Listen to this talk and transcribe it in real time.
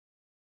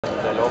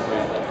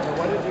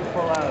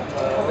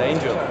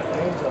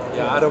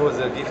Yeah, that was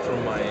a gift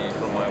from my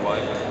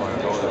wife and my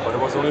daughter, but it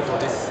was only for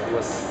this. It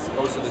was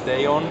also the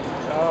day on.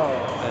 Oh.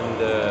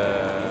 And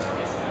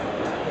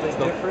it's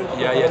not different.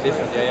 Yeah,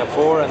 different. Yeah,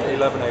 4 and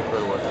 11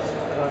 April was.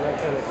 Oh, no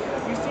kidding.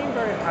 You seem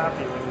very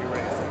happy when you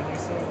race. I mean,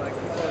 you seem like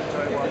people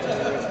enjoy watching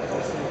you race, but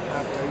you seem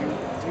happy.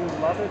 Do you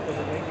love it?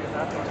 Does it make you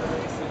happy to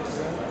race and to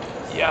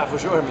win? Yeah, for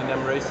sure. I mean,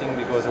 I'm racing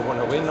because I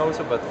want to win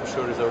also, but for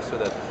sure it's also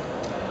that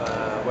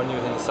when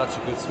you're in such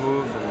a good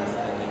smooth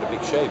and in a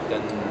big shape,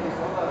 then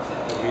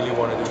you really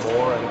want to do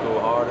more and go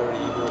harder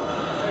even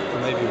to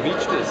maybe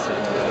reach this.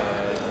 And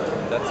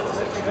that's what's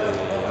actually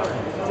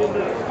Did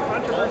the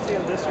controversy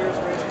in this year's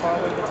race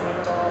bother the team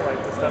at all? Like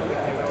the stuff that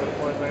came out with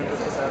Floyd Landis,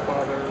 did that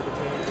bother the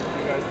team? Did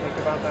you guys think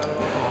about that at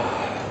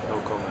all?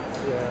 No comment.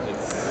 Yeah.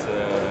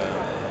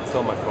 It's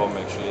not my problem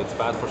actually. It's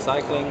bad for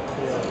cycling.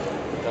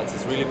 Yeah.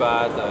 It's really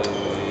bad.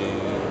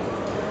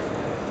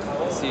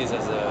 I see it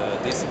as a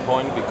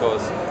disappointment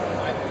because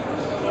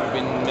you've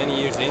been many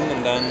years in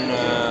and then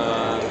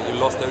you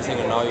lost everything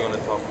and now you want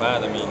to talk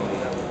bad. I mean,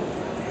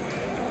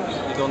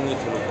 you don't need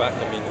to look back.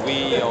 I mean,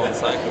 we on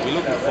cycling, we're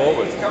looking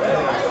forward,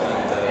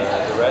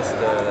 and the rest,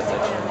 that's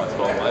actually not my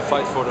problem. I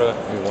fight for the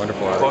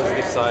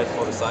positive side,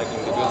 for the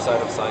cycling, the good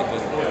side of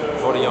cycling,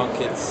 for the young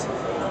kids,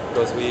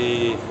 because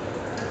we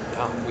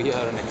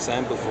are an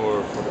example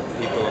for the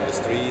people on the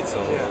streets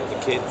or the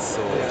kids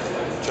or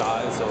the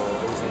child or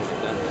everything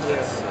like that.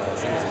 I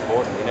think it's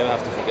important. We never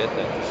have to forget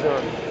that.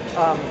 Sure.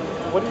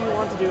 What do you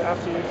want to do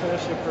after you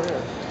finish your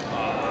career?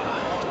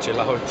 Chill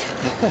out.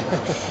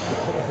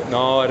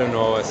 No, I don't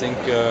know. I think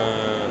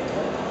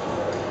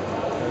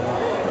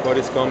what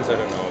it comes, I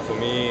don't know. For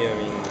me, I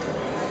mean,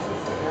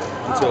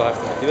 until I have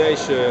the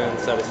motivation,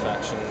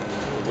 satisfaction,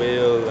 the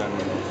will,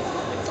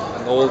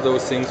 and all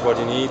those things what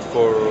you need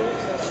for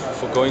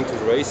going to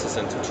the races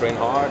and to train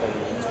hard and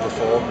to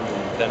perform,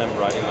 then I'm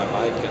riding my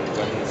bike. And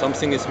when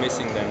something is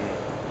missing, then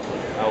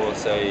I will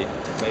say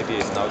maybe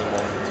it's now the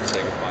moment to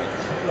say goodbye.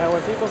 Now,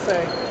 when people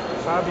say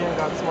Fabian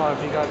got smaller,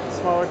 if you got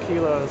smaller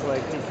kilos,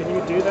 like, can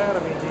you do that? I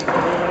mean, can you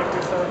make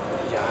yourself?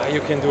 Yeah,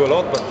 you can do a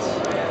lot, but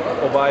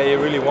if I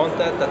really want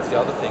that, that's the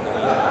other thing. I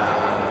mean,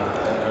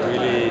 I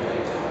really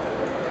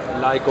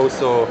like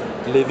also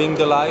living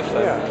the life. I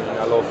mean,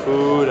 I love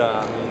food.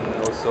 I mean,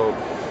 also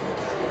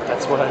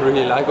that's what I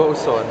really like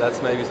also, and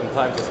that's maybe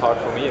sometimes it's hard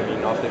for me. I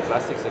mean, after the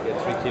classics, I get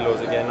 3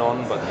 kilos again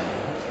on, but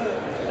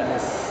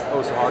it's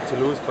also hard to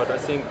lose. But I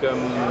think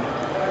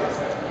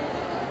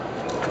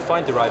to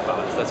find the right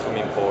balance, that's for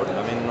me important.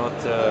 I mean,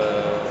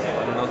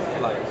 I'm not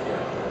like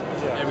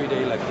every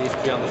day like this,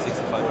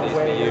 365 days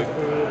per year,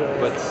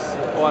 but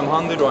I'm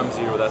 100 or I'm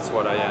 0, that's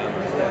what I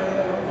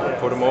am.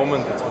 For the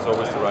moment, it was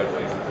always the right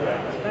way.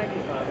 Thank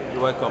you, Fabian.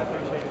 You're welcome.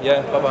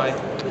 Yeah, bye-bye.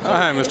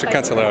 Hi, Mr.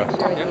 Cancellara.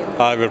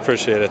 I would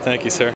appreciate it. Thank you, sir.